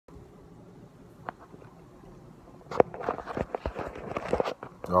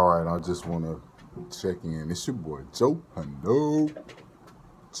All right, I just want to check in. It's your boy Joe. Hello.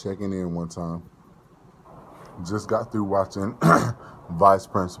 Checking in one time. Just got through watching Vice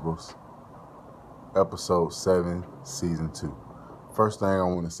Principals, episode 7, season 2. First thing I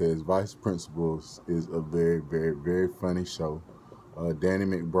want to say is Vice Principals is a very, very, very funny show. Danny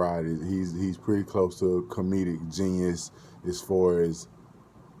McBride he's pretty close to a comedic genius as far as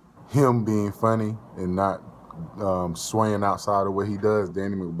him being funny and not swaying outside of what he does.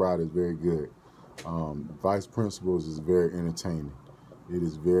 Danny McBride is very good. Vice Principals is very entertaining. It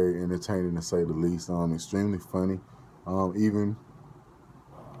is very entertaining to say the least. Extremely funny. Even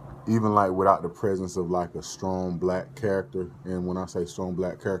like without the presence of like a strong black character. And when I say strong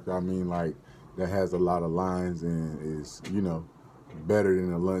black character, I mean like that has a lot of lines and is, better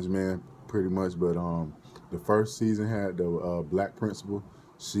than a lunch man pretty much. But the first season had the black principal.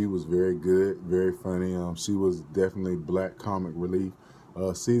 She was very good, very funny. She was definitely black comic relief.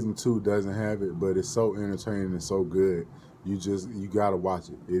 Season 2 doesn't have it, but it's so entertaining and so good. You gotta watch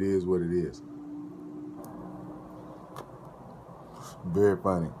it. It is what it is. Very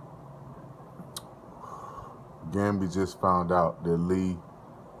funny. Gamby just found out that Lee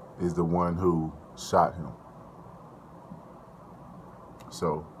is the one who shot him.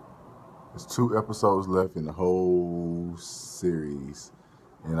 So there's 2 episodes left in the whole series,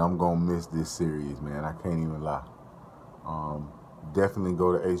 and I'm gonna miss this series, man. I can't even lie. Definitely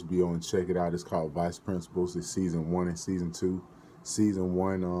go to HBO and check it out. It's called Vice Principals. It's season 1 and season 2. Season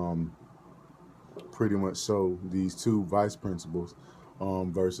 1 pretty much showed these 2 vice principals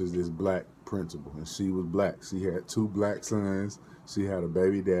versus this black principal, and she was black. She had 2 black sons. She had a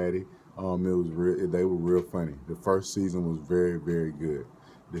baby daddy. They were real funny. The first season was very, very good.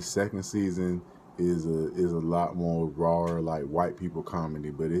 The second season is a lot more raw, like white people comedy.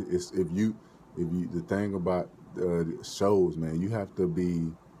 But the thing about shows, man, you have to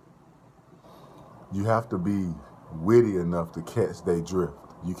be witty enough to catch they drift.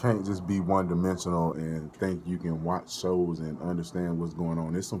 You can't just be one-dimensional and think you can watch shows and understand what's going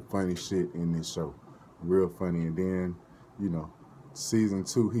on. There's some funny shit in this show, real funny. And then, season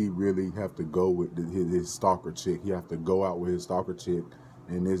 2, he really have to go with his stalker chick. He have to go out with his stalker chick,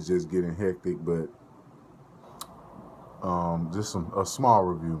 and it's just getting hectic. But just a small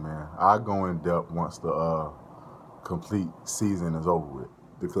review, man. I'll go in depth once the complete season is over with.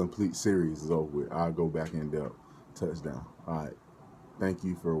 The complete series is over with. I'll go back in depth. Touchdown. All right. Thank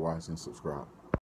you for watching. Subscribe.